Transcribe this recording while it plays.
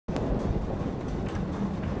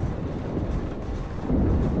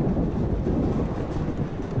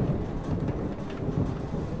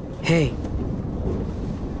Hey,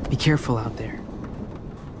 be careful out there.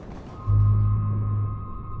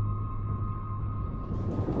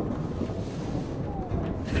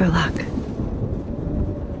 For luck.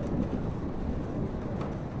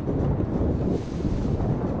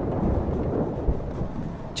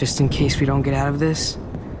 Just in case we don't get out of this,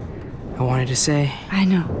 I wanted to say... I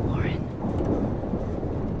know, Warren.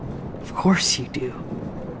 Of course you do.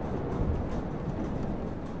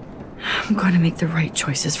 I'm going to make the right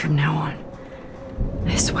choices from now on.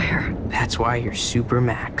 I swear. That's why you're Super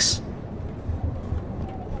Max.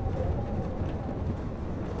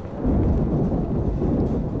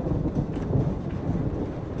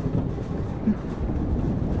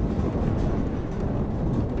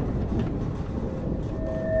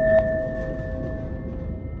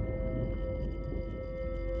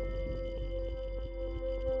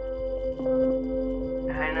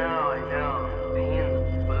 I know. Being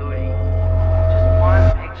the booty. Just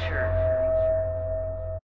one picture.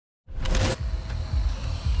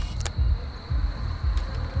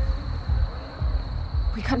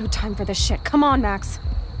 We got no time for this shit. Come on, Max.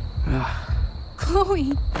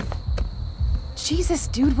 Chloe! Jesus,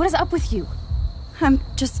 dude, what is up with you? I'm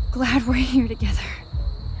just glad we're here together.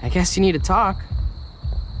 I guess you need to talk.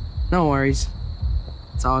 No worries.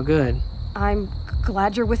 It's all good. I'm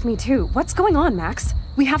glad you're with me too. What's going on, Max?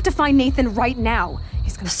 We have to find Nathan right now.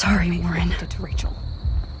 He's gonna Sorry, Warren. To Rachel.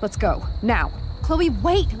 Let's go, now. Chloe,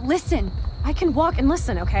 wait, listen. I can walk and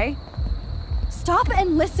listen, okay? Stop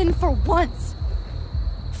and listen for once.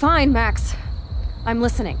 Fine, Max. I'm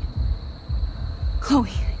listening.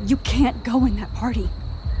 Chloe, you can't go in that party.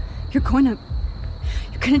 You're gonna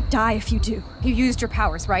die if you do. You used your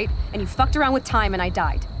powers, right? And you fucked around with time and I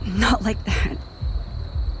died. Not like that.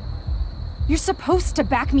 You're supposed to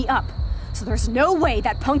back me up. So there's no way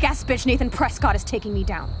that punk-ass bitch Nathan Prescott is taking me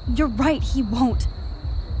down. You're right, he won't.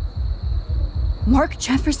 Mark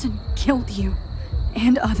Jefferson killed you.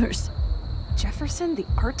 And others. Jefferson, the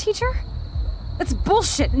art teacher? That's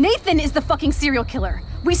bullshit. Nathan is the fucking serial killer.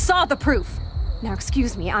 We saw the proof. Now,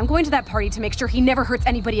 excuse me, I'm going to that party to make sure he never hurts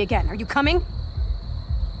anybody again. Are you coming?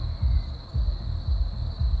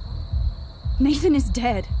 Nathan is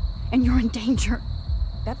dead, and you're in danger.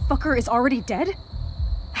 That fucker is already dead?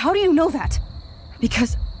 How do you know that?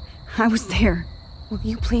 Because I was there. Will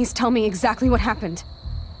you please tell me exactly what happened?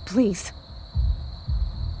 Please.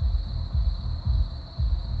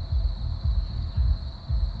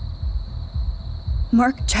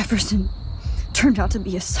 Mark Jefferson turned out to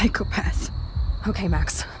be a psychopath. Okay,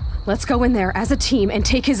 Max. Let's go in there as a team and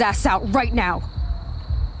take his ass out right now.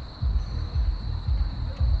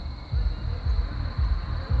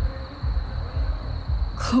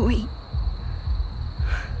 Chloe.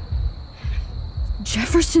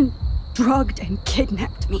 Jefferson drugged and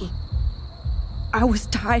kidnapped me. I was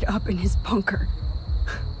tied up in his bunker.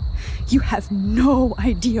 You have no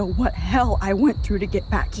idea what hell I went through to get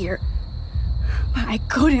back here. But I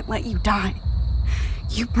couldn't let you die.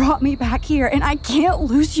 You brought me back here, and I can't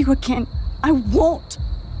lose you again. I won't.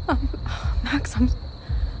 Max,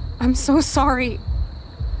 I'm so sorry.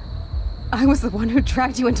 I was the one who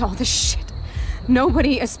dragged you into all this shit.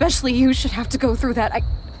 Nobody, especially you, should have to go through that.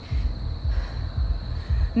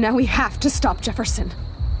 Now we have to stop Jefferson.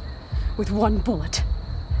 With one bullet.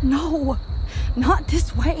 No, not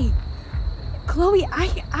this way. Chloe,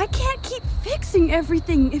 I can't keep fixing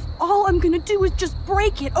everything if all I'm gonna do is just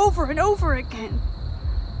break it over and over again.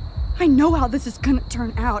 I know how this is gonna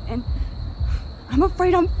turn out, and I'm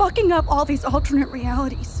afraid I'm fucking up all these alternate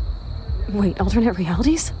realities. Wait, alternate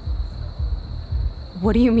realities?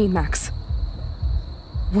 What do you mean, Max?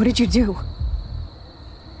 What did you do?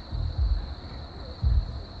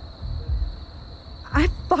 I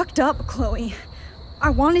fucked up, Chloe. I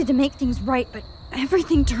wanted to make things right, but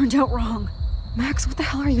everything turned out wrong. Max, what the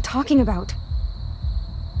hell are you talking about?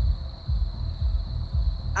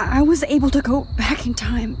 I was able to go back in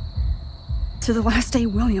time to the last day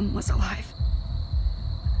William was alive.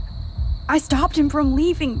 I stopped him from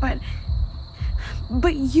leaving,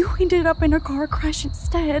 but you ended up in a car crash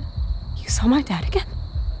instead. You saw my dad again?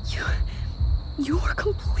 You were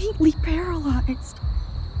completely paralyzed.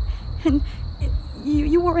 And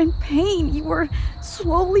you were in pain. You were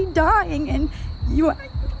slowly dying, and you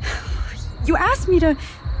asked me to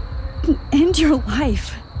end your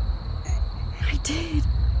life. I did.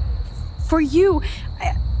 For you.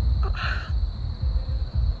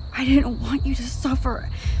 I didn't want you to suffer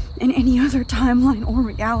in any other timeline or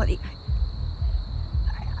reality.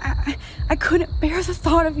 I couldn't bear the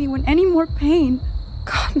thought of you in any more pain.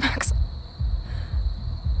 God, Max.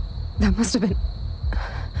 That must have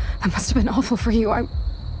been awful for you. I'm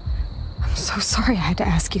so sorry I had to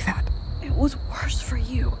ask you that. It was worse for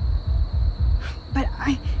you. But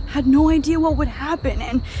I had no idea what would happen,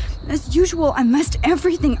 and as usual, I messed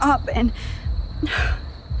everything up, and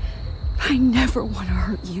I never want to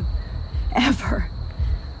hurt you. Ever.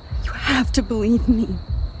 You have to believe me.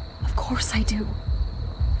 Of course I do.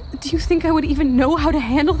 Do you think I would even know how to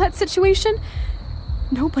handle that situation?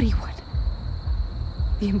 Nobody would.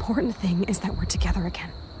 The important thing is that we're together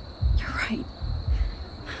again. You're right.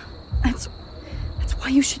 That's why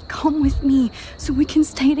you should come with me, so we can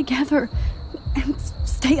stay together and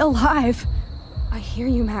stay alive. I hear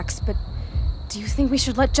you, Max, but do you think we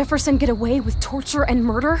should let Jefferson get away with torture and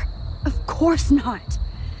murder? Of course not.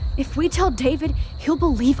 If we tell David, he'll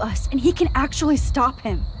believe us and he can actually stop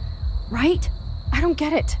him. Right? I don't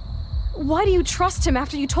get it. Why do you trust him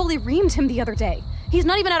after you totally reamed him the other day? He's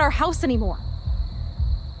not even at our house anymore.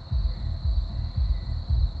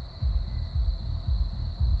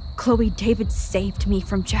 Chloe, David saved me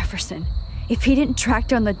from Jefferson. If he didn't track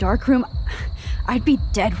down the dark room, I'd be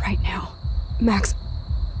dead right now. Max,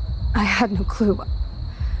 I had no clue.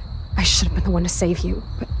 I should have been the one to save you,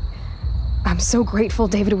 but I'm so grateful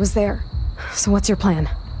David was there. So what's your plan?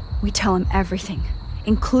 We tell him everything,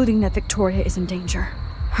 including that Victoria is in danger.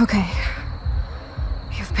 Okay.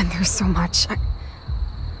 You've been through so much.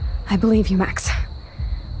 I believe you, Max.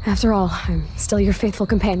 After all, I'm still your faithful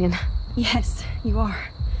companion. Yes, you are.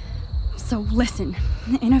 So listen,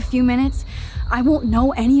 in a few minutes, I won't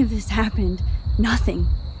know any of this happened. Nothing.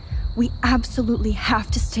 We absolutely have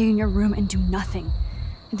to stay in your room and do nothing.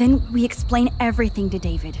 Then we explain everything to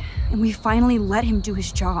David, and we finally let him do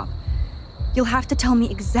his job. You'll have to tell me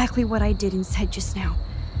exactly what I did and said just now.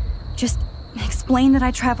 Just explain that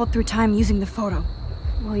I traveled through time using the photo.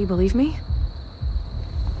 Will you believe me?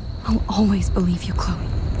 I'll always believe you, Chloe.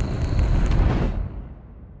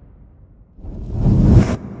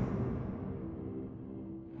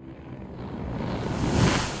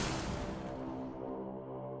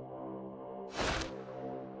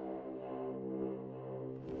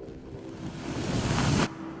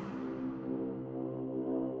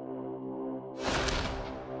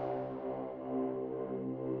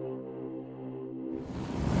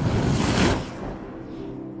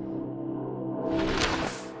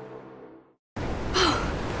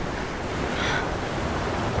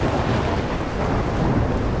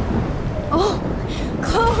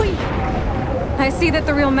 I see that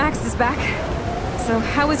the real Max is back. So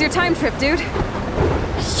how was your time trip, dude?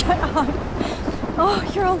 Shut up.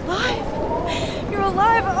 Oh, you're alive. You're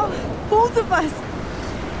alive. Oh, both of us.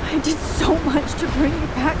 I did so much to bring you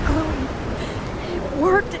back, Chloe. It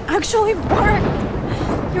worked. It actually worked.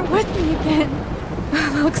 You're with me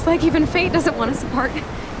again. Looks like even fate doesn't want us apart.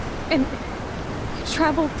 And I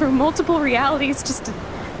traveled through multiple realities just to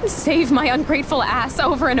save my ungrateful ass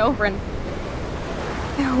over and over, and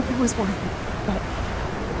I hope it was worth it. But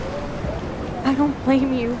I don't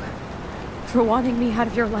blame you for wanting me out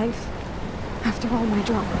of your life after all my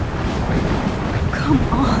drama. Come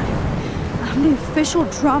on. I'm the official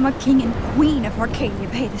drama king and queen of Arcadia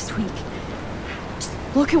Bay this week. Just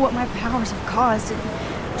look at what my powers have caused in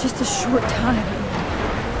just a short time.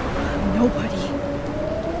 Nobody.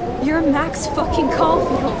 You're Max fucking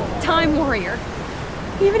Caulfield, Time Warrior.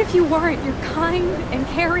 Even if you weren't, you're kind and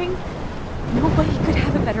caring. Nobody could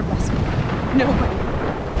have a better best friend. Nobody.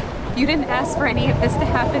 You didn't ask for any of this to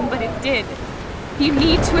happen, but it did. You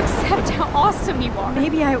need to accept how awesome you are.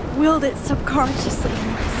 Maybe I willed it subconsciously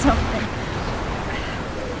or something.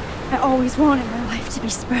 I always wanted my life to be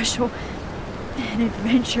special. An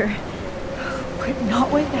adventure. But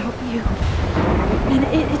not without you. And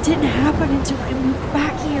it didn't happen until I moved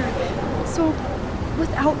back here. So,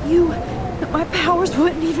 without you, my powers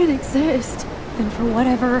wouldn't even exist. And for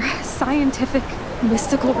whatever scientific,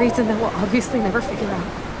 mystical reason that we'll obviously never figure out,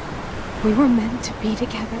 we were meant to be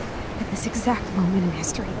together at this exact moment in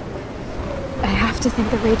history. I have to think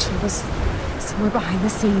that Rachel was somewhere behind the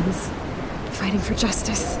scenes, fighting for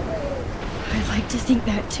justice. I'd like to think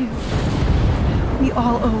that too. We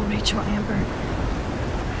all owe Rachel Amber.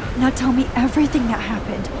 Now tell me everything that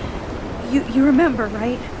happened. You remember,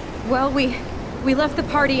 right? Well, we left the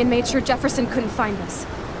party and made sure Jefferson couldn't find us.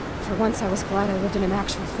 For once, I was glad I lived in an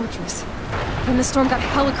actual fortress. Then the storm got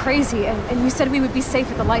hella crazy, and you said we would be safe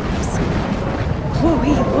at the lighthouse.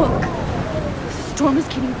 Chloe, look. The storm is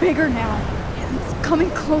getting bigger now. It's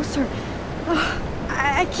coming closer.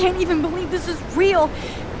 I can't even believe this is real.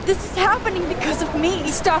 This is happening because of me.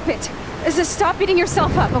 Stop it. Stop beating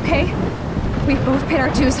yourself up, okay? We've both paid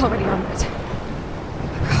our dues already on it.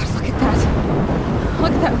 God, look at that.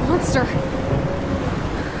 Look at that monster.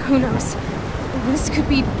 Who knows? This could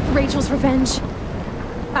be Rachel's revenge.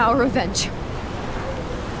 Our revenge.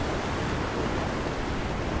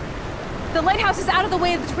 The lighthouse is out of the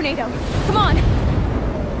way of the tornado. Come on!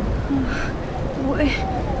 What?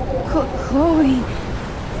 Chloe.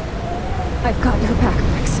 I've got your back,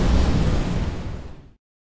 Max.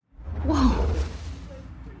 Whoa.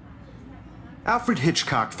 Alfred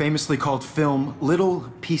Hitchcock famously called film little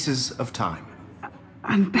pieces of time.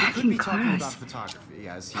 I'm back Could in be talking about class. photography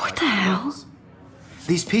as he What likes the to hell? call it.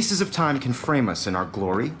 These pieces of time can frame us in our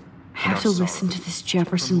glory. Have to listen to this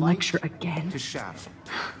Jefferson From light lecture again. to shadow.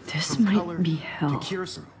 This From color might be to hell.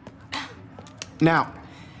 chiaroscuro. Now,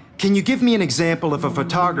 can you give me an example of a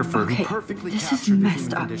photographer Okay, who perfectly this is captured the messed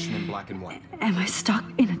human up. condition in black and white? Am I stuck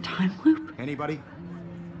in a time loop? Anybody?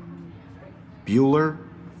 Bueller?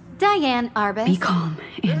 Diane Arbus. Be calm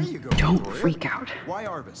There and you go, don't Victoria. freak out. Why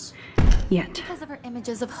Arbus? Yet. Because of her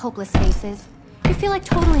images of hopeless faces. You feel like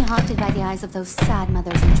totally haunted by the eyes of those sad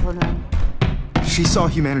mothers and children. She saw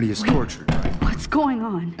humanity as tortured, right? What's going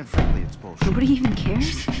on? And frankly, it's bullshit. Nobody even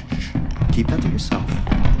cares? Keep that to yourself.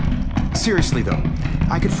 Seriously, though,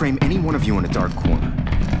 I could frame any one of you in a dark corner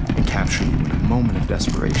and capture you in a moment of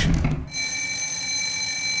desperation.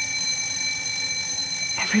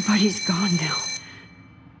 Everybody's gone now.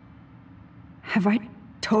 Have I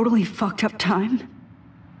totally fucked up time?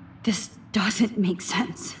 This doesn't make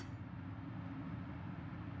sense.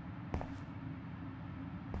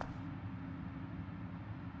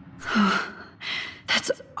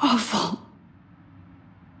 That's awful.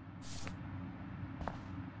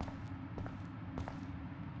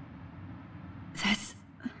 That's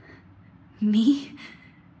me?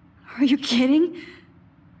 Are you kidding?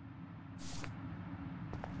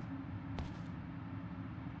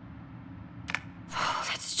 Oh,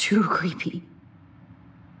 that's too creepy.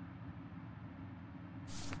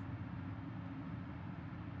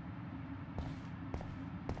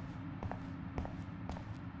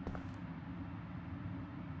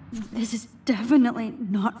 This is definitely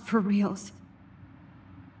not for reals.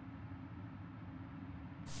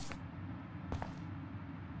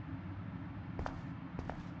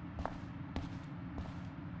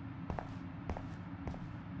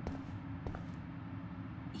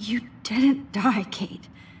 You didn't die, Kate.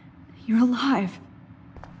 You're alive.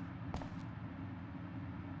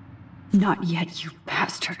 Not yet, you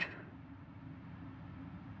bastard.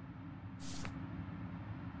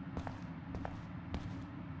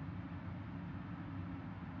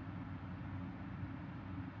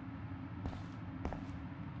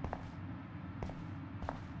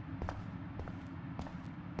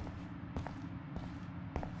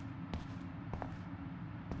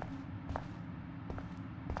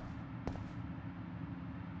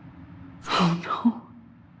 Oh no.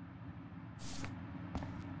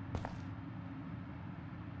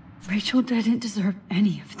 Rachel didn't deserve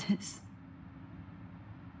any of this.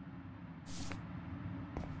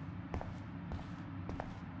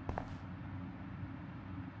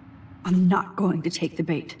 I'm not going to take the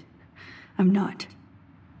bait. I'm not.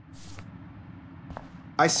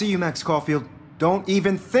 I see you, Max Caulfield. Don't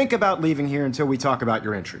even think about leaving here until we talk about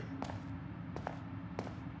your entry.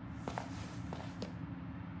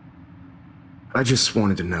 I just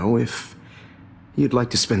wanted to know if you'd like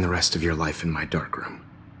to spend the rest of your life in my darkroom.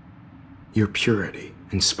 Your purity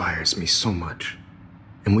inspires me so much,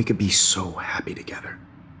 and we could be so happy together.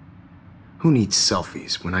 Who needs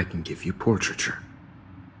selfies when I can give you portraiture?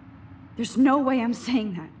 There's no way I'm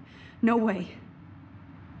saying that. No way.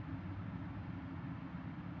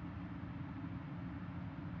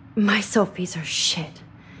 My selfies are shit.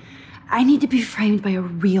 I need to be framed by a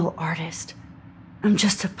real artist. I'm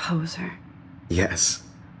just a poser. Yes,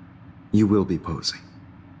 you will be posing.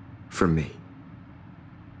 For me.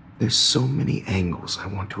 There's so many angles I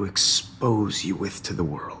want to expose you with to the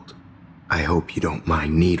world. I hope you don't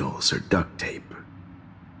mind needles or duct tape.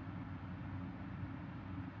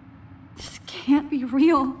 This can't be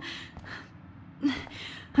real.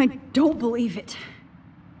 I don't believe it.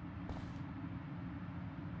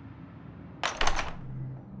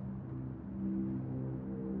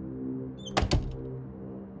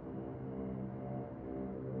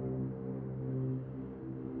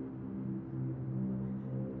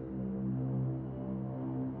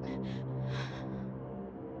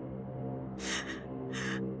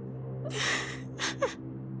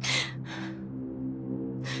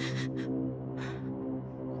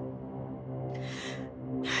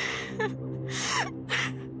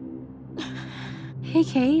 Hey,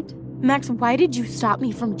 Kate. Max, why did you stop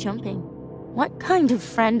me from jumping? What kind of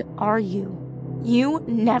friend are you? You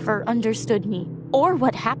never understood me, or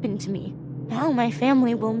what happened to me. Now my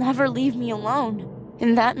family will never leave me alone,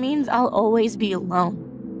 and that means I'll always be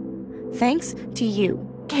alone. Thanks to you.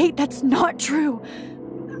 Kate, that's not true.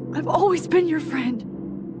 I've always been your friend.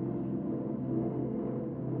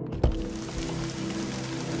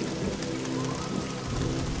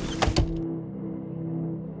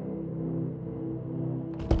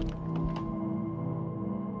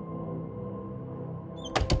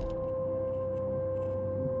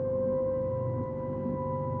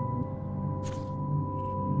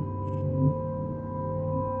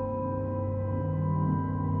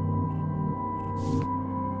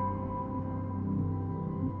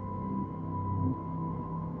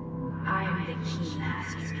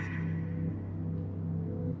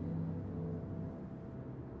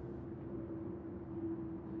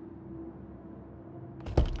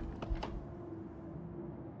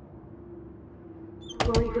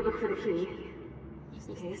 Or you could look for the key, just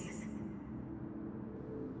in case.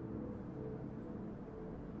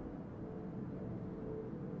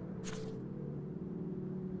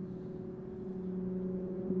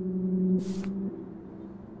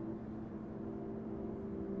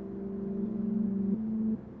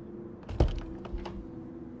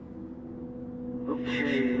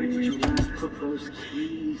 Okay, where did you last put those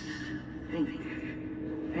keys? Think.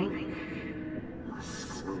 Oh,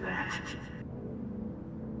 screw that.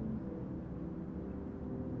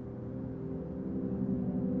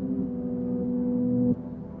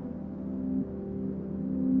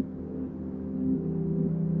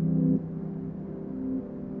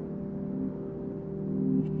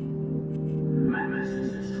 Max,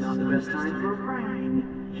 this is not the best time for a prank.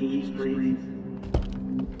 Keys, please.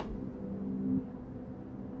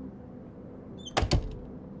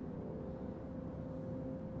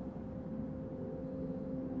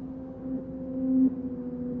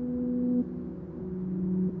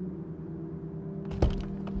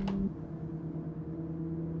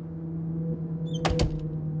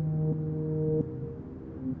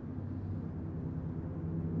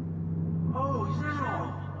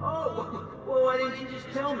 Well, why didn't you just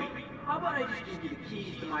tell me? How about I just give you the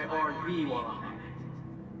keys to my RV while I'm at it?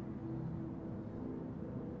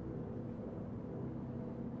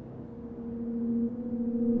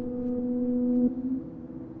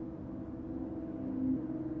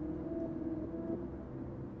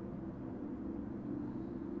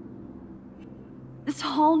 This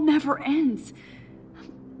hall never ends.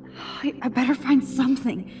 I better find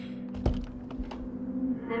something.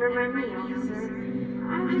 Never mind me, officer.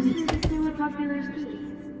 I'm just here to see what Popular's keys.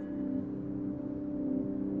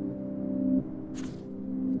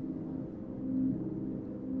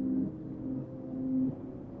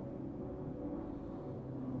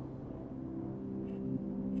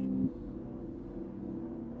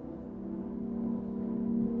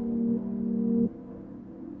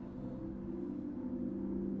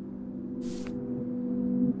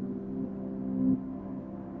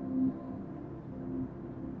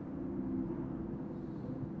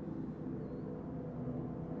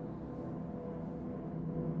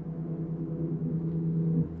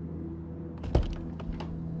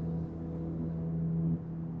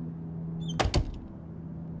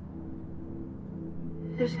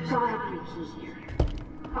 There's gotta be a key here.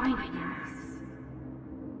 Find it, Max.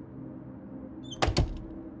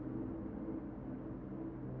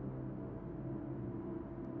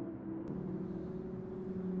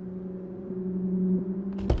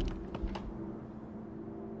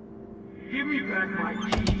 Give me back my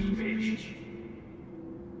keys, bitch.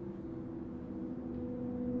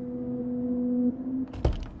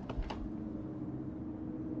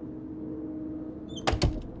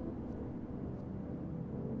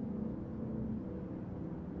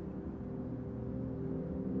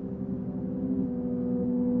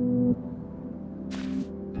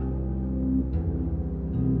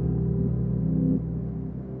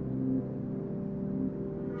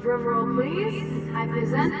 Drum roll, please. I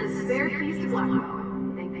present the spare keys to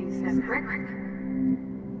Blackwell. Think things step quick.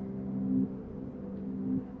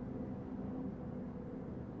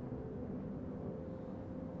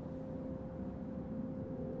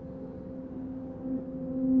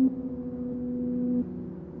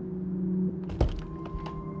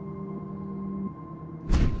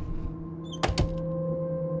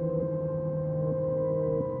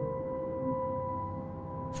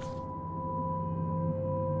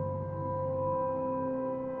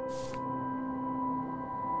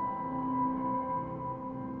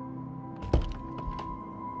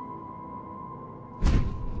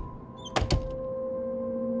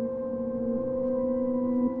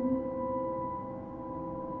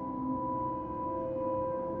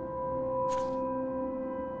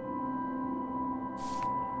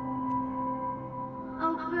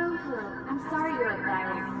 Oh, boo-hoo. I'm sorry you're a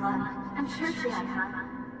viral slut. I'm sure she had fun.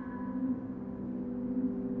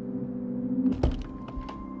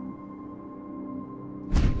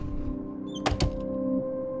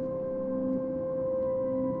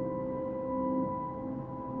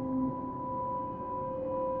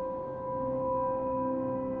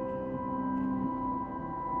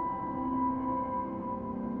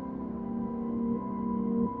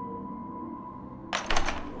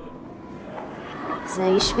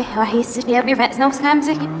 زي يشبه واحد يصير يبي رأس نفس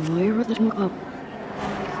خامسة. Where would it go?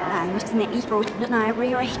 مش من إيه بروت بدنا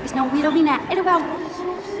نبري رح بس نويرو بينا إلو بام.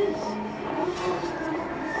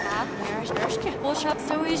 نرش كل شاب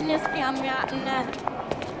سويج نسقي عم يعنا.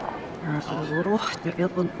 روح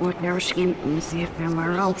تقبل ونرشين نسيف في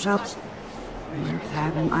مرة وشاب.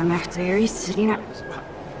 نفهم أنا محتاج سرينا.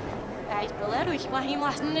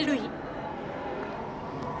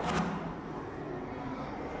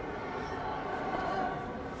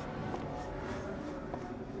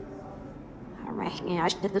 Alright, ja,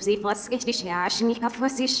 ich dachte, sie was richtig, ja, ich nicht auf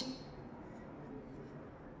was ich.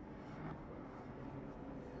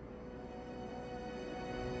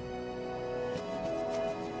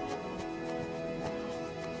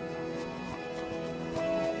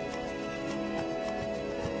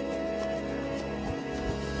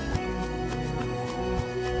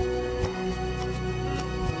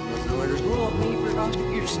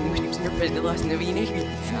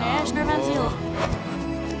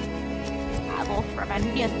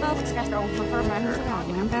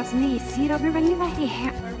 I'm about to see it over when you like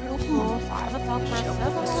it.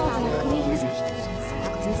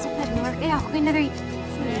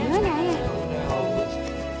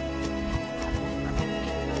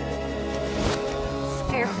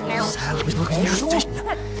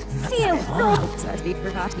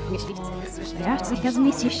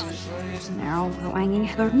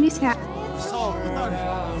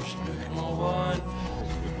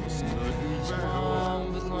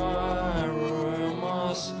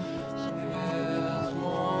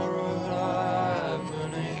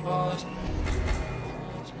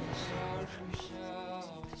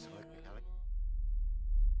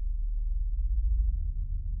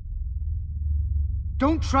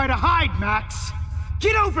 Don't try to hide, Max!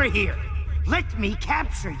 Get over here! Let me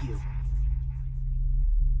capture you!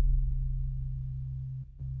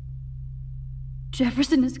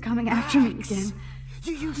 Jefferson is coming after me again.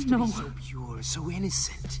 You used to be so pure, so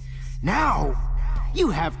innocent. Now, you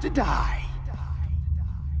have to die.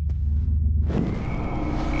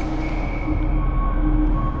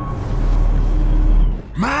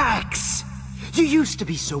 Max! You used to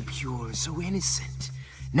be so pure, so innocent.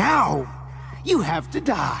 Now, you have to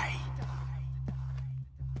die.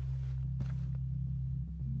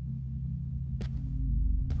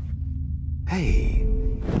 Hey.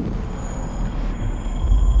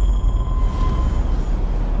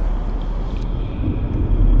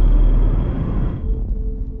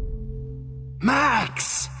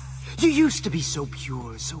 Max! You used to be so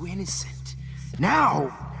pure, so innocent.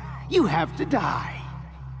 Now, you have to die.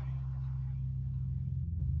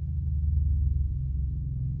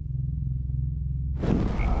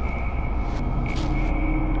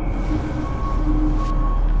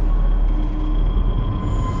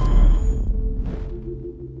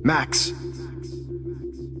 Max.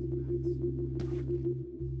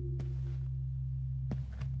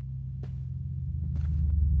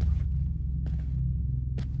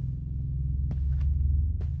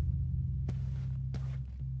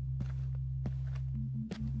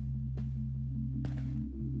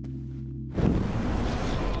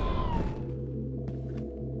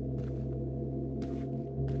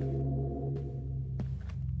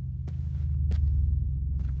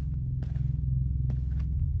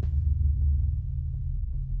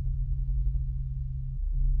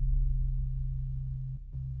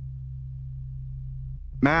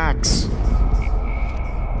 Max.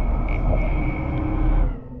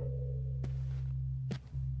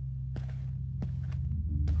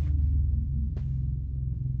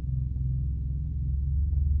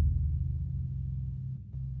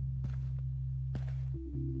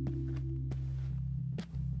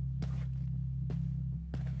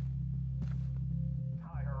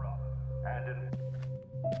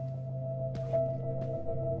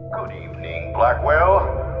 Good evening,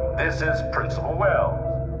 Blackwell. This is Principal Wells.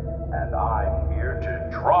 And I'm here to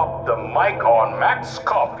drop the mic on Max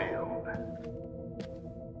Caulfield.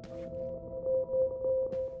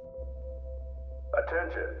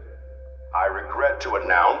 Attention. I regret to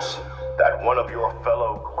announce that one of your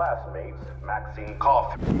fellow classmates, Maxine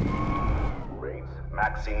Caulfield,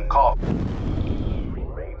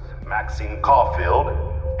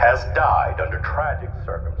 has died under tragic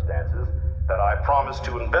circumstances that I promise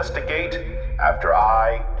to investigate after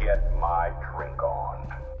I get my drink on.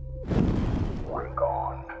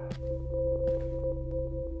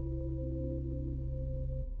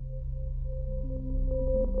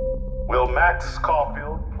 Will Max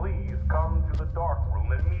Caulfield please come to the dark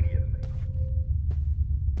room immediately?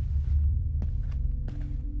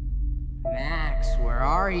 Max, where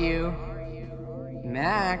are you?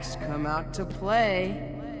 Max, come out to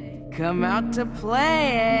play. Come out to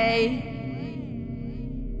play.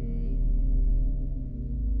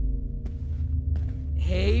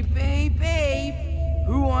 Hey, babe,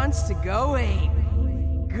 who wants to go ape?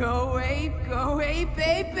 Go ape,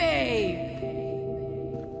 babe.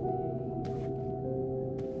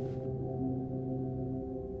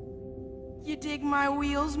 You dig my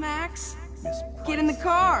wheels, Max? Get in the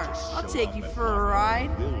car. I'll take you for a ride.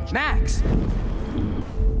 Max!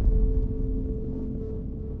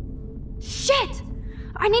 Shit!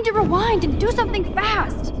 I need to rewind and do something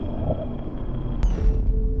fast!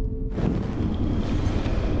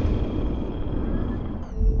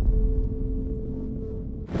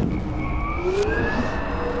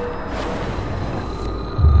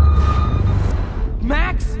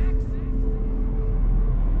 Max!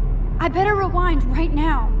 I better rewind right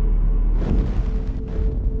now.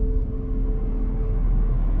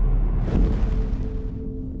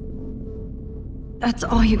 That's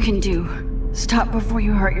all you can do. Stop before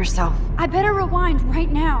you hurt yourself. I better rewind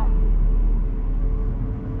right now.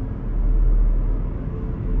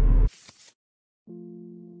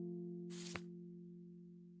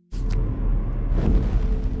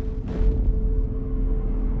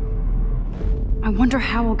 I wonder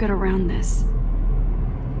how we'll get around this.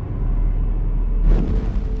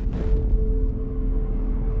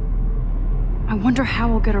 I wonder how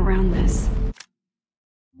we'll get around this.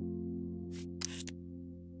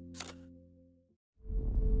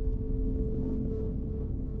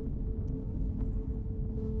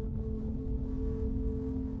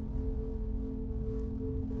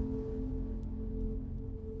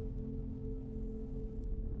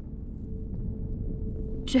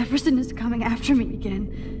 Jefferson is coming after me again.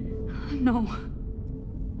 No.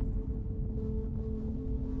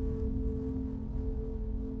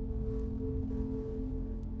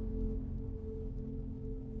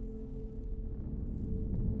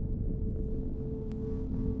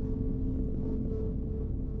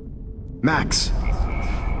 Max!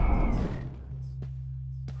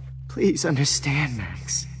 Please understand,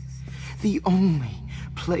 Max. The only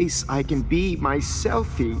place I can be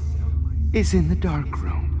myself is in the dark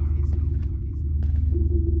room.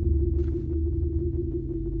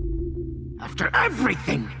 After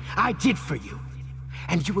everything I did for you,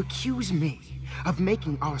 and you accuse me of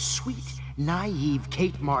making our sweet, naive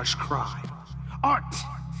Kate Marsh cry. Art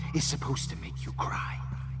is supposed to make you cry.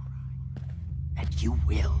 And you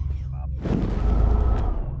will.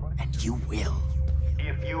 And you will.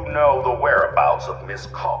 If you know the whereabouts of Miss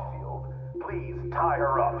Caulfield, please tie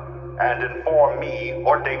her up and inform me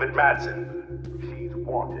or David Madsen. She's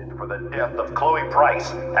wanted for the death of Chloe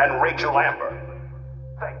Price and Rachel Amber.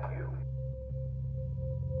 Thank you.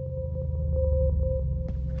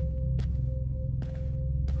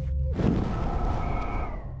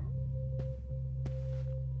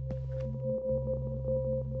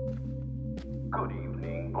 Good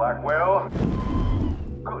evening, Blackwell.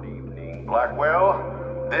 Good evening,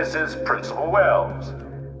 Blackwell. This is Principal Wells,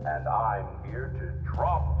 and I'm here to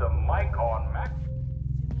drop the mic on Max.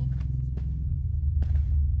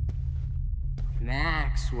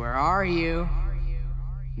 Max, where are you?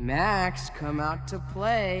 Max, come out to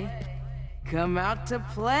play. Come out to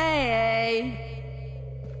play.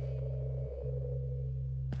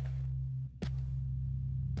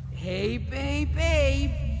 Hey, babe,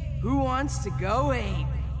 babe. Who wants to go ape?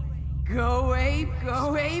 Go ape,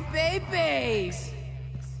 babe, babe.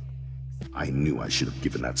 I knew I should have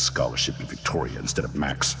given that scholarship to Victoria instead of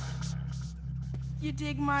Max. You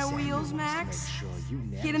dig my wheels, Max?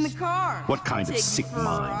 Get in the car. What kind of sick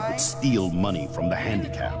mind would steal money from the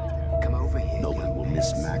handicapped? Come over here. Nobody will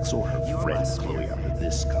miss Max or her friend Chloe after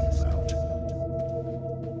this comes out.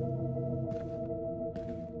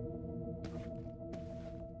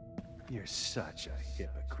 You're such a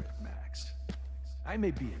hypocrite, Max. I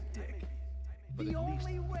may be a dick, but the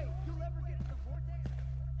only way you'll ever get to the vortex.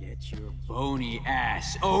 Get your bony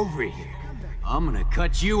ass over here. I'm gonna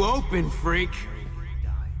cut you open, freak.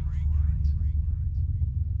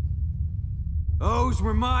 Those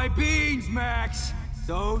were my beans, Max.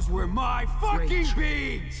 Those were my fucking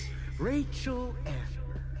beans. Rachel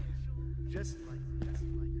Amber. Just like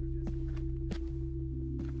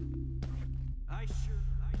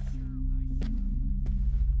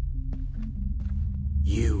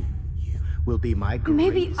You will be my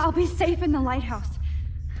greatest... Maybe I'll be safe in the lighthouse.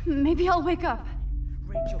 Maybe I'll wake up.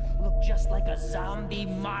 Rachel looked just like a zombie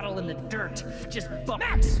model in the dirt. Just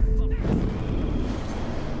Max!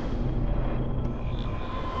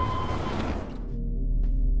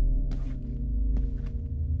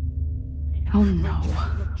 Oh no.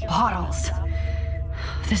 Bottles.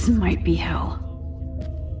 This might be hell.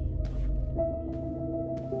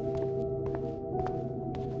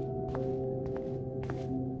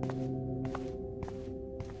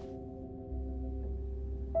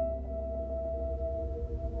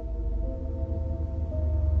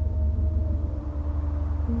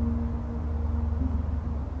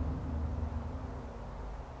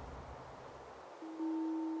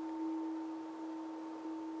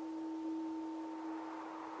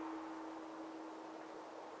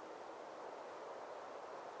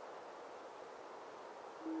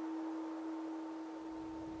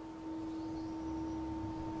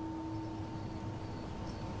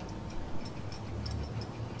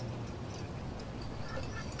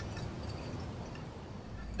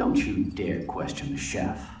 Don't you dare question the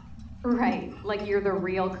chef. Right, like you're the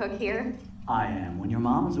real cook here? I am when your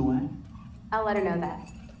mom is away. I'll let her know that.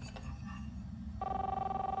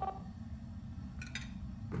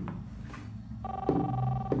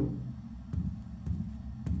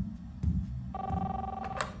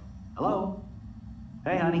 Hello?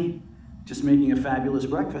 Hey, honey. Just making a fabulous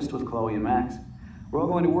breakfast with Chloe and Max. We're all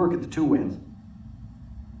going to work at the Two Whales.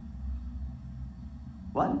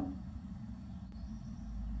 What?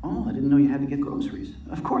 Oh, I didn't know you had to get groceries.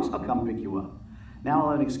 Of course I'll come pick you up. Now I'll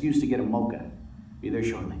have an excuse to get a mocha. Be there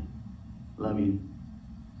shortly. Love you.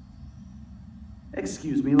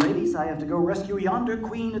 Excuse me, ladies. I have to go rescue yonder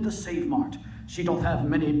queen at the Save Mart. She doth have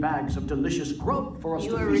many bags of delicious grub for us to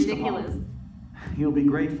feast upon. You are ridiculous. You'll be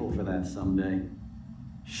grateful for that someday.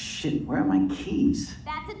 Shit, where are my keys?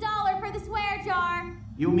 That's $1 for the swear jar.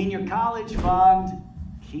 You mean your college fund?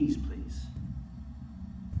 Keys, please.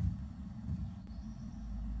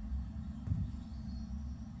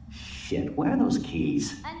 Shit, where are those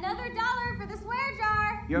keys? Another $1 for the swear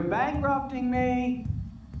jar. You're bankrupting me.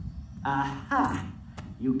 Aha!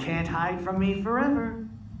 You can't hide from me forever.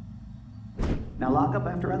 Now lock up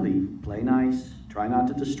after I leave. Play nice. Try not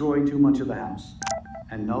to destroy too much of the house.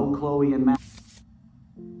 And no Chloe and Matt.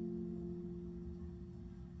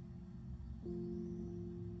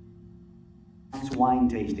 Wine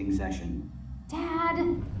tasting session.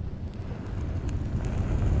 Dad!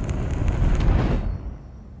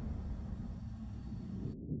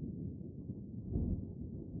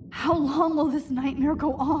 How long will this nightmare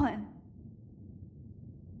go on?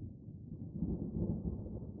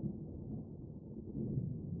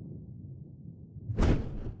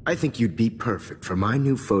 I think you'd be perfect for my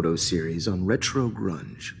new photo series on retro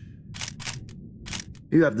grunge.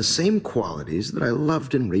 You have the same qualities that I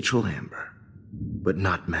loved in Rachel Amber, but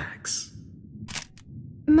not Max.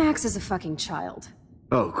 Max is a fucking child.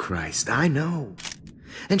 Oh, Christ, I know.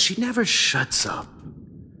 And she never shuts up,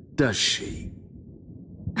 does she?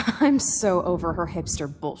 I'm so over her hipster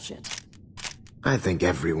bullshit. I think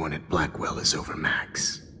everyone at Blackwell is over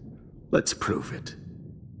Max. Let's prove it.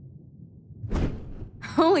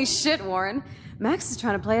 Holy shit, Warren. Max is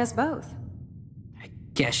trying to play us both.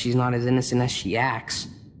 Guess she's not as innocent as she acts.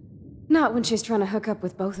 Not when she's trying to hook up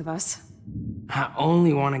with both of us. I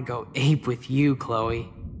only want to go ape with you, Chloe.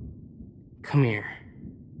 Come here.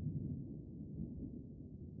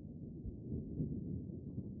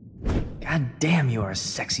 God damn, you are a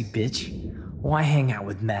sexy bitch. Why hang out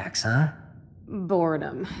with Max, huh?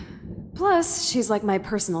 Boredom. Plus, she's like my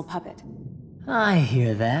personal puppet. I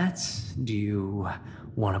hear that. Do you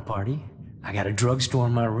want a party? I got a drugstore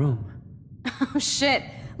in my room. Oh shit,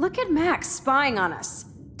 look at Max spying on us.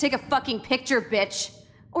 Take a fucking picture, bitch.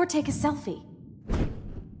 Or take a selfie.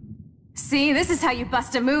 See, this is how you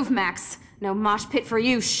bust a move, Max. No mosh pit for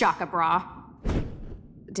you, Shaka Bra.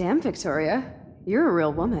 Damn, Victoria. You're a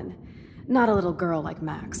real woman. Not a little girl like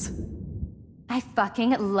Max. I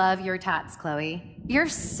fucking love your tats, Chloe. You're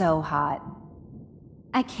so hot.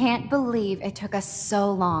 I can't believe it took us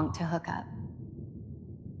so long to hook up.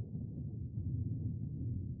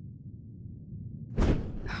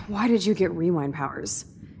 Why did you get rewind powers?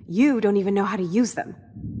 You don't even know how to use them.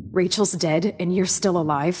 Rachel's dead and you're still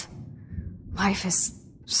alive. Life is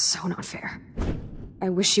so not fair. I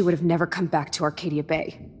wish she would have never come back to Arcadia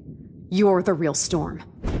Bay. You're the real Storm.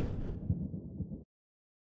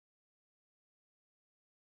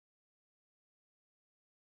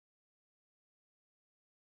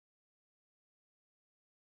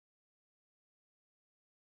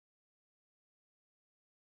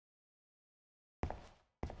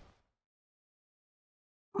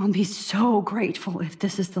 I'll be so grateful if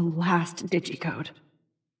this is the last digicode.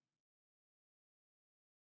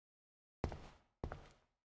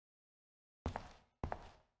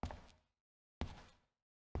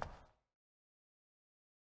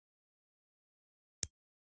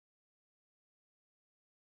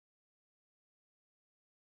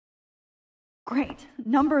 Great.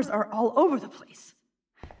 Numbers are all over the place.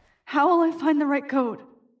 How will I find the right code?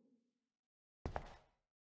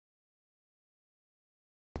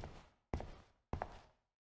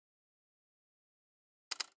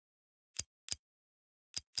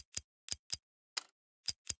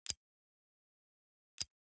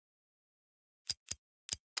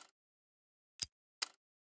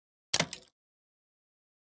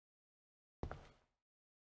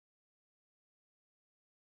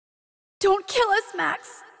 Don't kill us,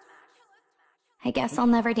 Max! I guess I'll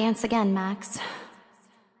never dance again, Max.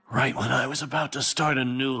 Right when I was about to start a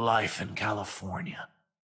new life in California.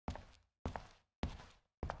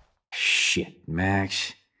 Shit,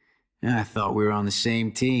 Max. I thought we were on the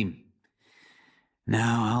same team.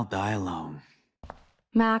 Now I'll die alone.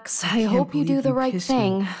 Max, I can't hope you do believe the you right kissed me.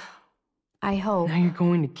 thing. I hope. Now you're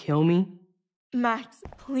going to kill me? Max,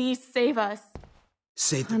 please save us.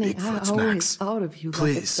 Save the Honey, Bigfoots, I always Max. thought of you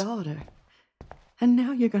Please. like a daughter. And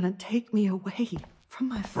now you're gonna take me away from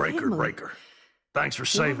my family. Breaker. Thanks for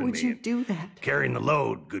saving Why would me. you do that? Carrying the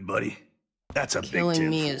load, good buddy. That's a Killing big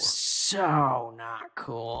me 10-4. is so not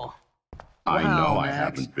cool. I know I Max,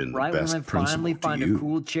 haven't been the right best when I principal finally to find you, a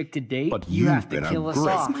cool chick to date, but you have you've to been kill a us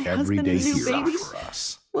off. great My everyday husband and new hero babies. for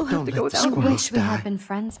us. We'll have to go let the without I squirrels wish we die. had been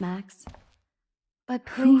friends, Max. But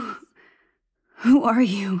please. Who are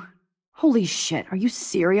you? Holy shit, are you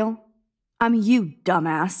serial? I'm you,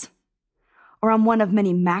 dumbass. Or I'm one of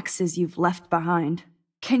many Maxes you've left behind.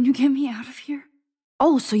 Can you get me out of here?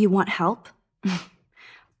 Oh, so you want help?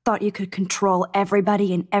 Thought you could control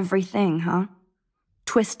everybody and everything, huh?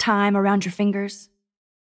 Twist time around your fingers?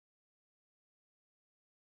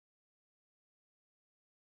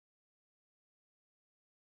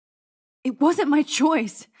 It wasn't my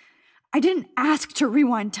choice. I didn't ask to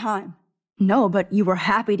rewind time. No, but you were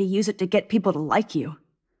happy to use it to get people to like you.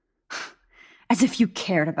 As if you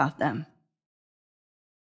cared about them.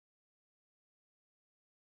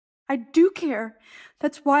 I do care.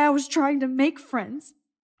 That's why I was trying to make friends.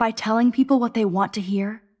 By telling people what they want to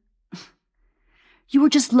hear. You were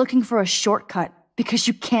just looking for a shortcut because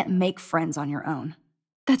you can't make friends on your own.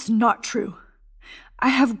 That's not true. I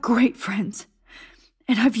have great friends.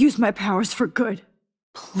 And I've used my powers for good.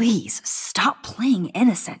 Please, stop playing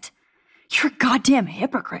innocent. You're a goddamn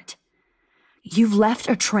hypocrite. You've left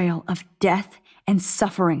a trail of death and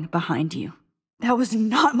suffering behind you. That was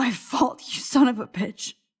not my fault, you son of a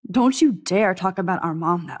bitch. Don't you dare talk about our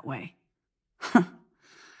mom that way.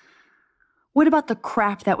 What about the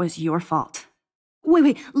crap that was your fault?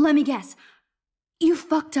 Wait, let me guess. You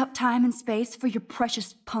fucked up time and space for your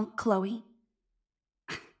precious punk Chloe?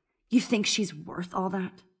 You think she's worth all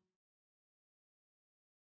that?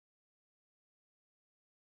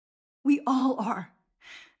 We all are.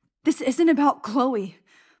 This isn't about Chloe,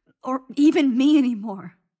 or even me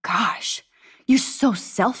anymore. Gosh, you're so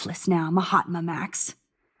selfless now, Mahatma Max.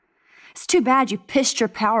 It's too bad you pissed your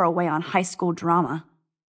power away on high school drama.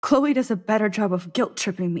 Chloe does a better job of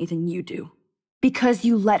guilt-tripping me than you do. Because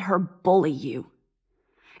you let her bully you.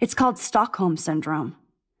 It's called Stockholm Syndrome.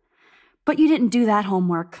 But you didn't do that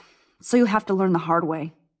homework, so you'll have to learn the hard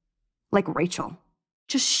way. Like Rachel.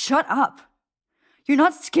 Just shut up. You're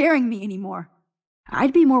not scaring me anymore.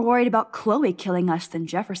 I'd be more worried about Chloe killing us than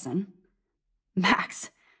Jefferson. Max,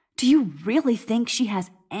 do you really think she has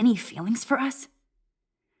any feelings for us?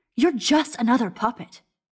 You're just another puppet.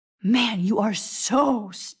 Man, you are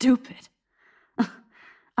so stupid.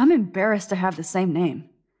 I'm embarrassed to have the same name.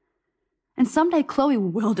 And someday Chloe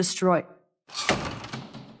will destroy...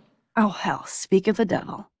 Oh hell, speak of the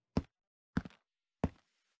devil.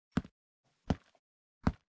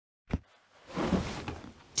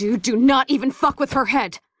 Dude, do not even fuck with her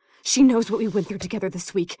head. She knows what we went through together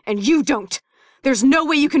this week, and you don't. There's no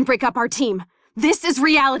way you can break up our team. This is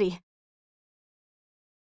reality.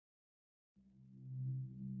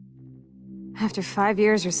 After 5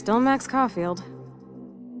 years, you're still Max Caulfield.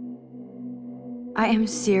 I am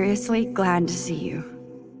seriously glad to see you.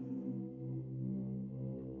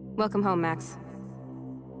 Welcome home, Max.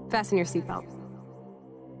 Fasten your seatbelt.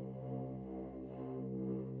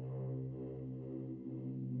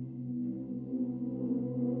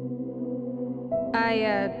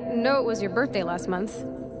 I know it was your birthday last month.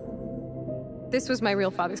 This was my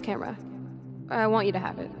real father's camera. I want you to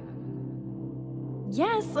have it.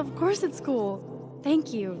 Yes, of course it's cool.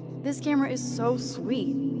 Thank you. This camera is so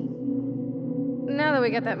sweet. Now that we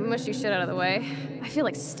got that mushy shit out of the way, I feel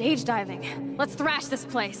like stage diving. Let's thrash this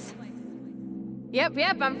place. Yep,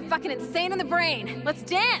 I'm fucking insane in the brain. Let's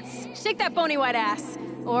dance! Shake that bony white ass.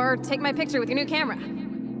 Or take my picture with your new camera.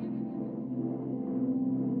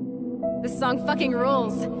 This song fucking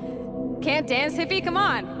rules. Can't dance, hippie? Come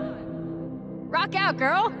on. Rock out,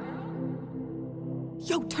 girl!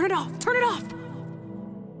 Yo, turn it off! Turn it off!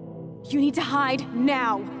 You need to hide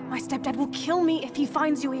now. My stepdad will kill me if he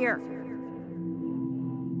finds you here.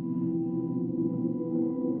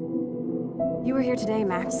 You were here today,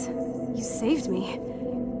 Max. You saved me.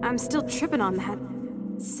 I'm still tripping on that.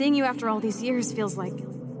 Seeing you after all these years feels like...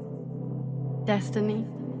 Destiny.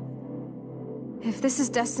 If this is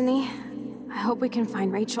destiny, I hope we can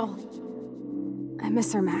find Rachel. I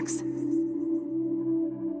miss her, Max.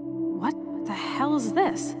 What the hell is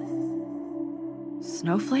this?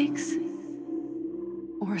 Snowflakes?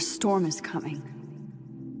 Or a storm is coming?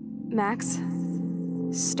 Max,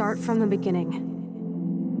 start from the beginning.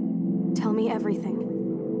 Tell me everything.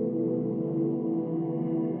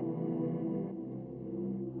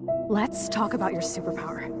 Let's talk about your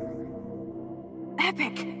superpower.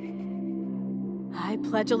 Epic! I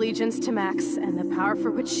pledge allegiance to Max and the power for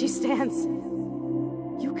which she stands.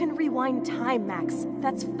 You can rewind time, Max.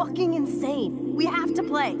 That's fucking insane. We have to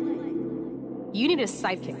play. You need a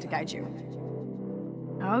sidekick to guide you.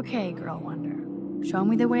 Okay, Girl Wonder. Show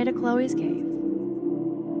me the way to Chloe's cave.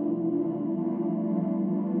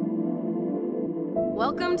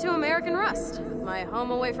 Welcome to American Rust, my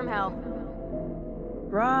home away from hell.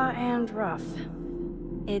 Raw and rough.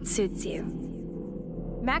 It suits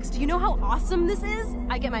you. Max, do you know how awesome this is?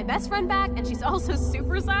 I get my best friend back, and she's also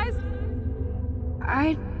supersized?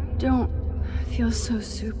 I don't feel so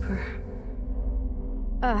super.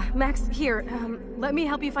 Max, here, let me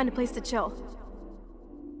help you find a place to chill.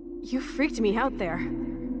 You freaked me out there.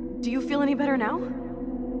 Do you feel any better now?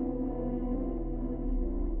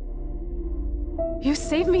 You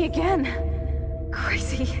saved me again!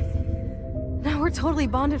 Crazy. Now we're totally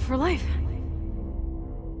bonded for life.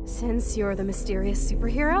 Since you're the mysterious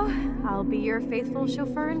superhero, I'll be your faithful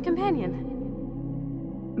chauffeur and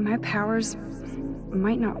companion. My powers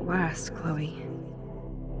might not last, Chloe.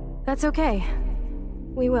 That's okay.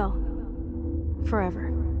 We will. Forever.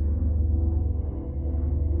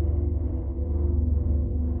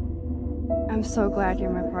 I'm so glad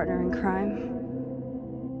you're my partner in crime.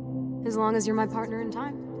 As long as you're my partner in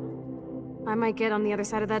time. I might get on the other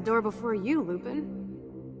side of that door before you, Lupin.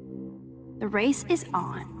 The race is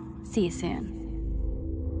on. See you soon.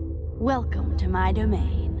 Welcome to my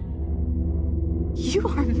domain. You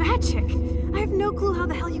are magic! I have no clue how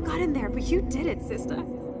the hell you got in there, but you did it, sister.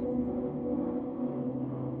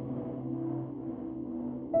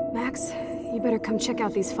 Max, you better come check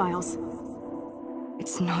out these files.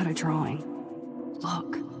 It's not a drawing.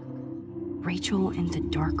 Look. Rachel in the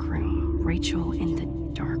dark room. Rachel in the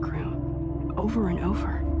dark room. Over and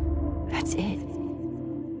over. That's it.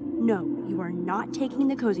 No, you are not taking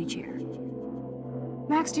the cozy chair.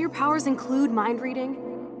 Max, do your powers include mind reading?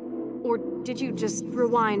 Or did you just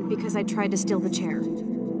rewind because I tried to steal the chair?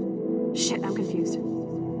 Shit, I'm confused.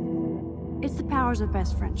 It's the powers of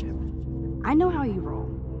best friendship. I know how you roll.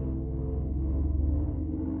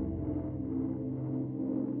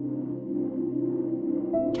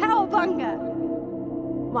 Cowabunga!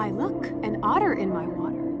 Why, look, an otter in my water.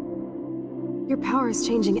 Your power is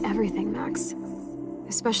changing everything, Max.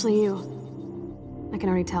 Especially you. I can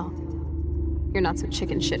already tell. You're not so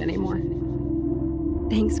chicken shit anymore.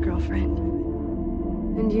 Thanks, girlfriend.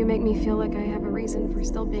 And you make me feel like I have a reason for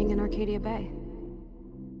still being in Arcadia Bay.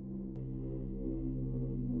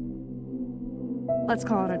 Let's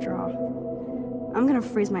call it a draw. I'm gonna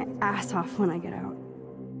freeze my ass off when I get out.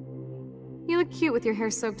 You look cute with your hair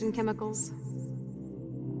soaked in chemicals.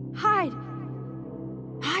 Hide!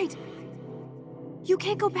 Hide! You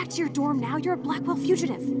can't go back to your dorm now. You're a Blackwell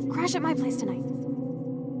fugitive. Crash at my place tonight.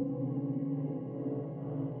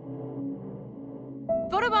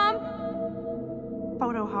 Photobomb!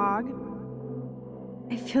 Photo hog.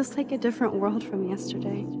 It feels like a different world from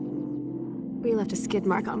yesterday. We left a skid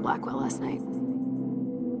mark on Blackwell last night.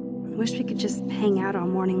 I wish we could just hang out all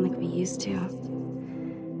morning like we used to.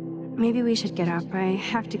 Maybe we should get up. I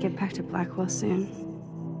have to get back to Blackwell soon.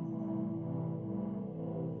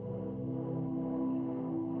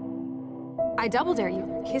 I double dare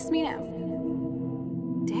you. Kiss me now.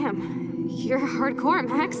 Damn, you're hardcore,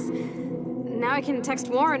 Max. Now I can text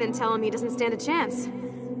Warren and tell him he doesn't stand a chance.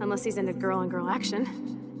 Unless he's into girl-on-girl action.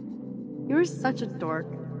 You're such a dork.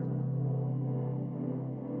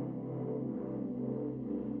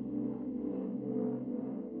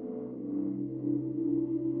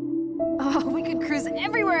 Oh, we could cruise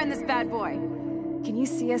everywhere in this bad boy. Can you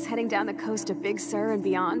see us heading down the coast to Big Sur and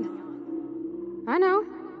beyond? I know,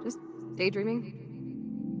 just daydreaming.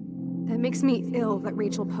 That makes me ill that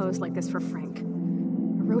Rachel posed like this for Frank.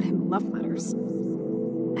 I wrote him love letters.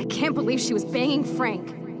 I can't believe she was banging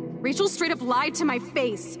Frank. Rachel straight up lied to my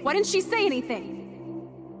face. Why didn't she say anything?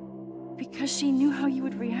 Because she knew how you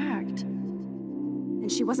would react.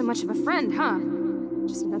 And she wasn't much of a friend, huh?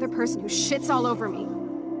 Just another person who shits all over me.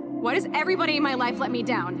 Why does everybody in my life let me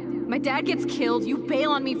down? My dad gets killed, you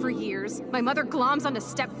bail on me for years, my mother gloms onto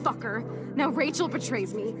stepfucker, now Rachel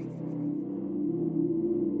betrays me.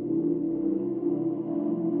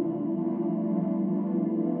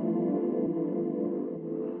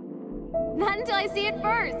 Not until I see it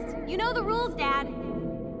first. You know the rules, Dad.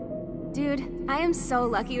 Dude, I am so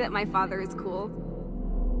lucky that my father is cool.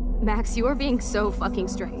 Max, you are being so fucking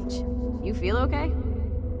strange. You feel okay?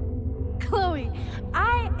 Chloe,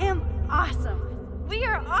 I am awesome. We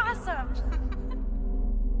are awesome.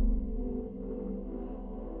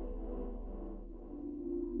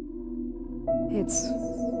 It's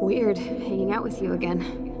weird figured hanging out with you again.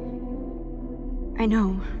 I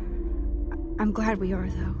know. I'm glad we are,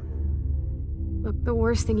 though. Look, the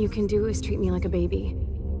worst thing you can do is treat me like a baby.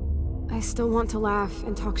 I still want to laugh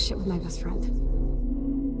and talk shit with my best friend.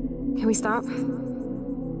 Can we stop?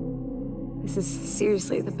 This is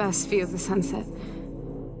seriously the best view of the sunset.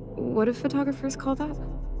 What do photographers call that?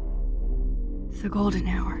 The golden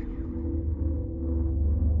hour.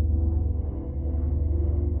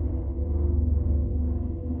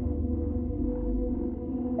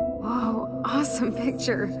 Whoa, awesome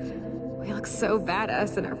picture. We look so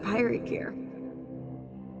badass in our pirate gear.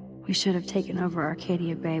 We should have taken over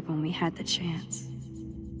Arcadia Bay when we had the chance.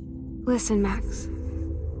 Listen, Max.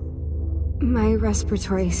 My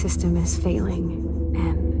respiratory system is failing,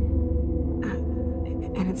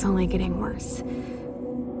 and it's only getting worse.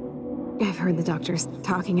 I've heard the doctors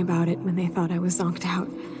talking about it when they thought I was zonked out.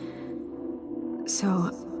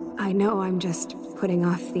 So, I know I'm just putting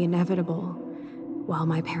off the inevitable while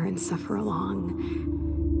my parents suffer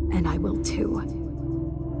along, and I will too.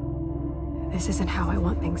 This isn't how I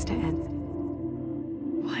want things to end.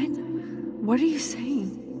 What? What are you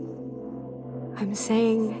saying? I'm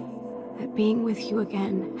saying that being with you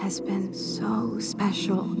again has been so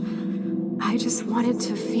special. I just wanted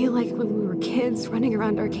to feel like when we were kids running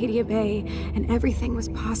around Arcadia Bay and everything was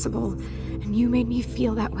possible, and you made me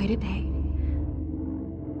feel that way today.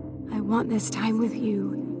 I want this time with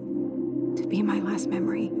you to be my last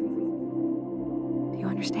memory. Do you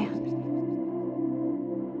understand?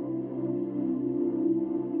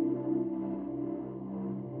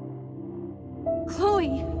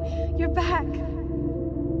 Chloe, you're back.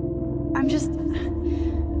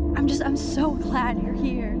 I'm so glad you're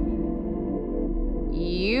here.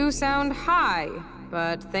 You sound high,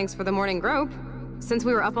 but thanks for the morning grope. Since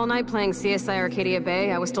we were up all night playing CSI Arcadia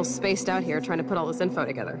Bay, I was still spaced out here trying to put all this info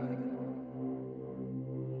together.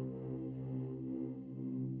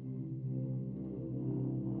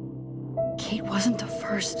 Kate wasn't the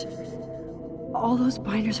first. All those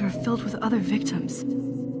binders are filled with other victims.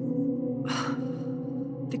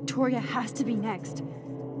 Victoria has to be next.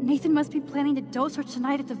 Nathan must be planning to dose her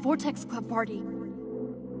tonight at the Vortex Club party.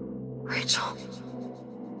 Rachel,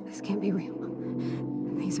 this can't be real.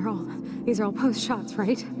 These are all post shots,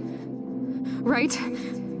 right? Right?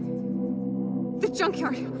 The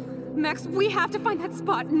junkyard. Max, we have to find that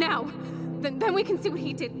spot now. Then we can see what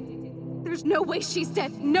he did. There's no way she's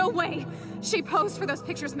dead. No way. She posed for those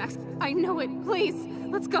pictures, Max. I know it. Please,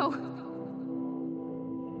 let's go.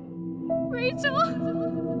 Rachel.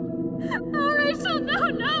 Oh, Rachel,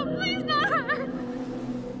 no, please not her!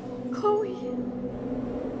 Chloe.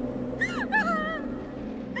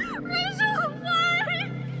 Rachel,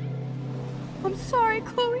 why? I'm sorry,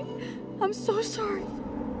 Chloe. I'm so sorry.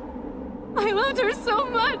 I loved her so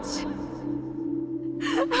much.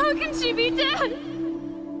 How can she be dead?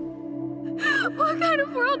 What kind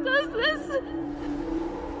of world does this?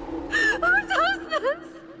 Who does this?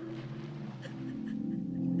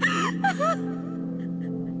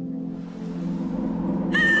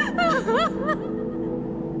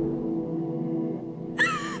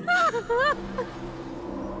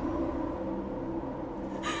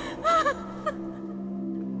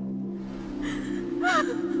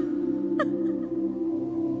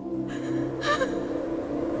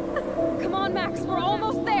 Come on, Max, we're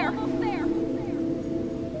almost there.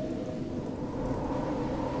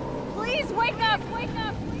 Please wake up!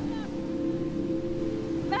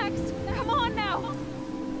 Max, come on now.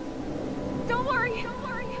 Don't worry.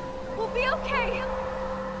 We'll be okay.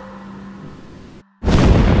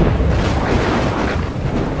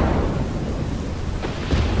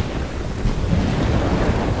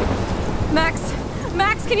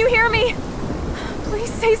 Max, can you hear me? Please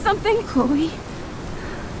say something. Chloe?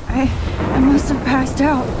 I must have passed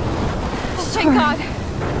out. Thank God.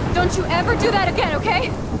 Don't you ever do that again, okay?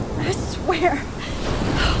 I swear.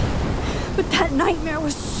 But that nightmare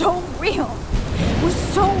was so real. It was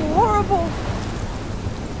so horrible.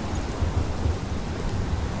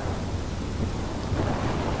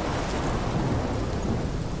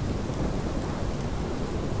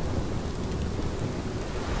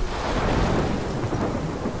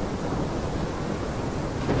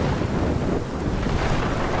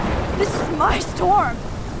 My storm!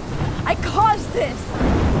 I caused this!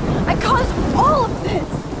 I caused all of this!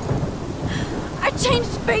 I changed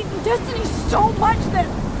fate and destiny so much that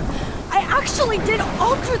I actually did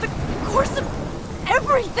alter the course of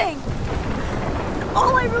everything! And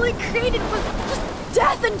all I really created was just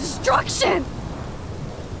death and destruction!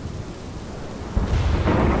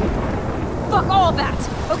 Fuck all that,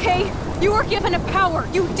 okay? You were given a power,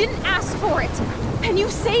 you didn't ask for it! And you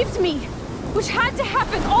saved me! Which had to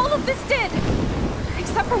happen, all of this did!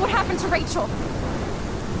 Except for what happened to Rachel.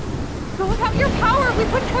 But without your power, we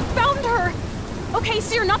wouldn't have found her! Okay,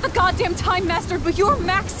 so you're not the goddamn Time Master, but you're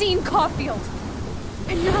Maxine Caulfield.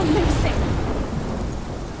 And you're amazing.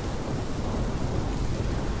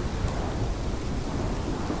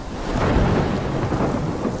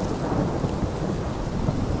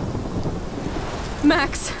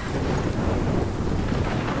 Max.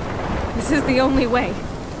 This is the only way.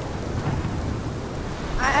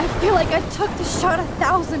 I feel like I took the shot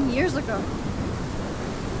 1,000 years ago.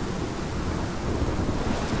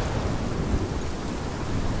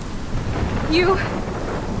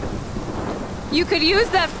 You could use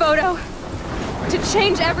that photo to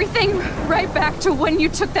change everything right back to when you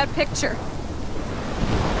took that picture.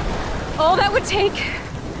 All that would take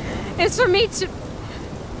is for me to...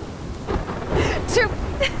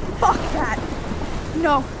 Fuck that!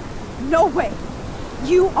 No. No way.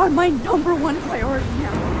 You are my #1 priority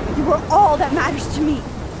now. You are all that matters to me.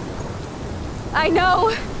 I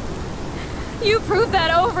know. You proved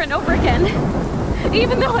that over and over again.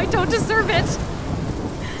 Even though I don't deserve it.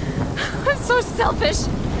 I'm so selfish.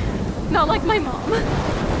 Not like my mom.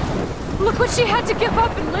 Look what she had to give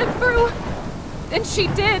up and live through. And she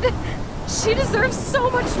did. She deserves so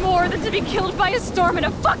much more than to be killed by a storm in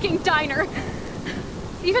a fucking diner.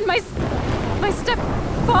 Even my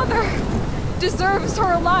stepfather deserves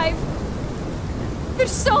her alive.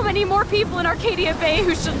 There's so many more people in Arcadia Bay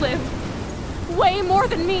who should live. Way more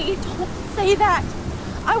than me. Don't say that.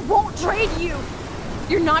 I won't trade you.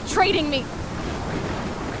 You're not trading me.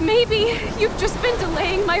 Maybe you've just been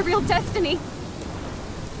delaying my real destiny.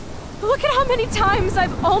 Look at how many times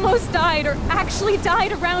I've almost died or actually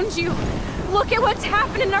died around you. Look at what's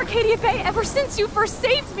happened in Arcadia Bay ever since you first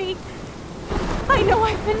saved me. I know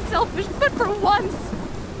I've been selfish, but for once,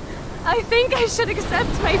 I think I should accept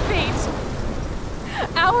my fate.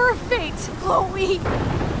 Our fate. Chloe!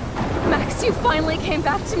 Max, you finally came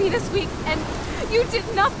back to me this week, and you did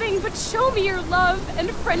nothing but show me your love and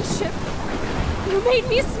friendship. You made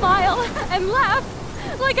me smile and laugh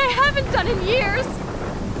like I haven't done in years.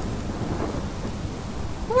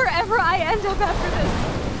 Wherever I end up after this,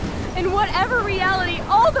 in whatever reality,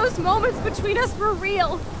 all those moments between us were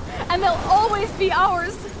real, and they'll always be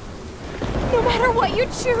ours. No matter what you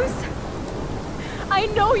choose, I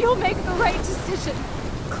know you'll make the right decision.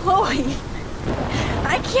 Chloe,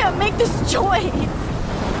 I can't make this choice.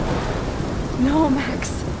 No,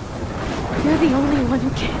 Max. You're the only one who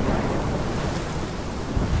can.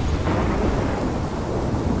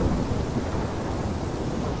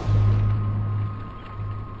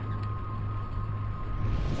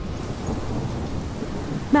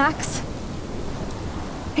 Max,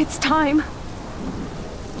 it's time.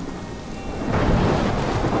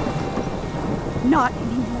 Not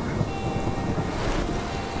anymore.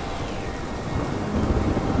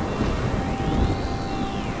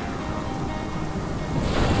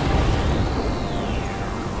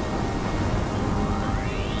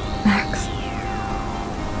 Max,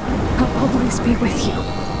 I'll always be with you.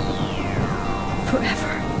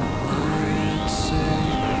 Forever.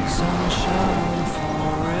 Sunshine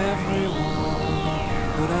for everyone,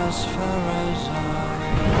 but as far as I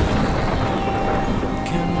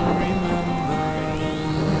can remember,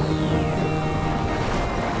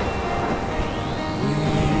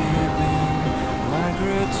 we've been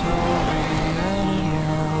migratory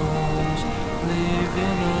animals,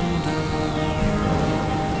 living under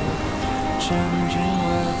changing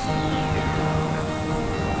weather.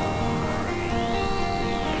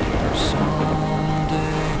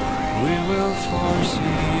 Someday we will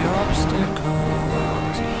foresee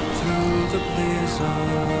obstacles through the blizzard,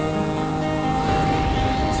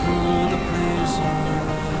 through the blizzard.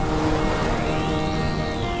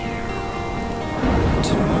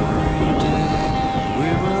 Today we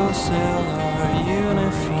will sell our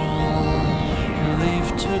uniform, live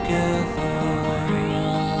together,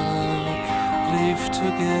 live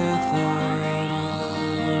together.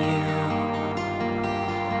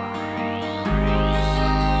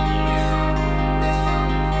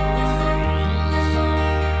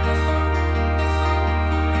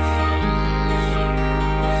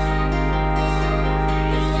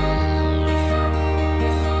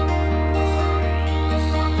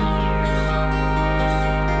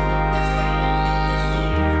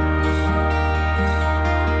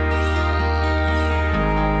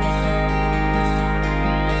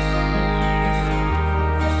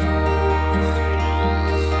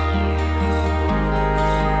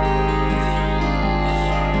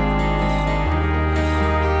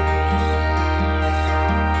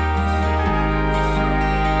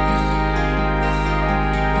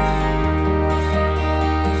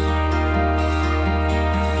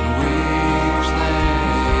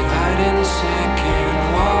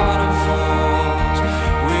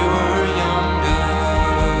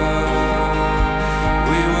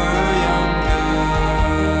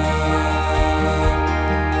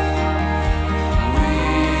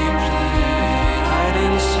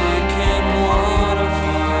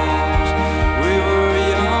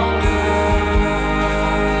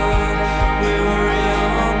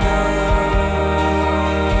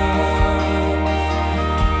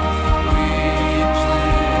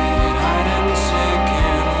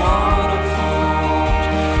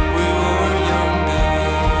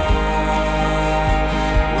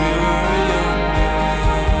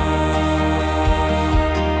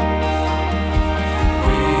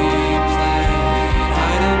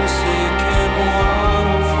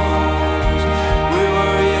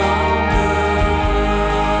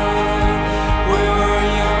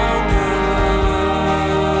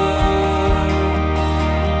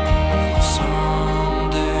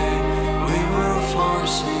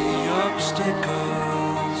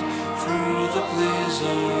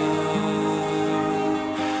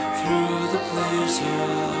 days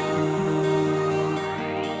are